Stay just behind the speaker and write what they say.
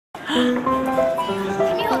Can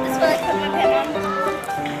you hold this while I put my pen on?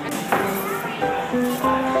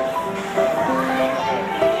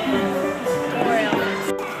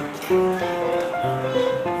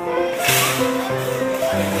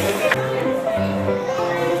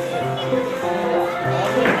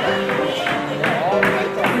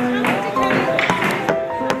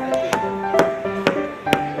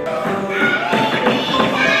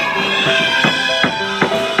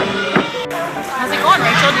 How's it going,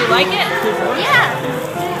 Rachel? Do you like it? Yeah.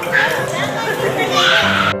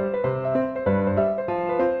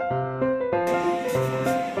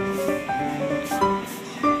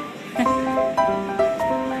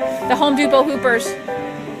 The Home Depot Hoopers.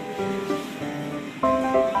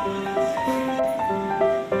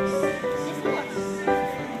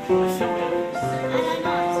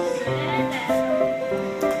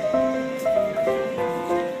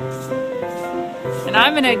 And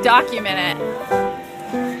I'm gonna document it.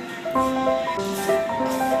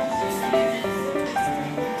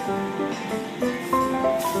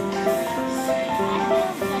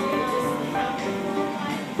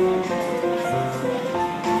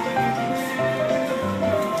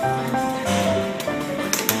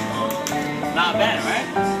 Not bad, right?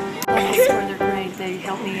 They're great. They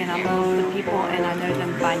help me, and I love the people, and I know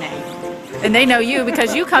them by name. And they know you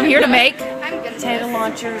because you come here to make. Potato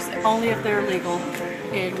launchers, only if they're legal,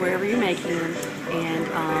 and wherever you're making them. And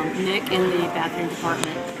Nick in the bathroom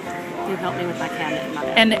department, who helped me with my cabinet in my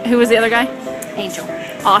bathroom. And who was the other guy? Angel.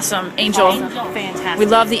 Awesome, Angel. Awesome. Fantastic. We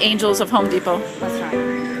love the Angels of Home Depot. That's right.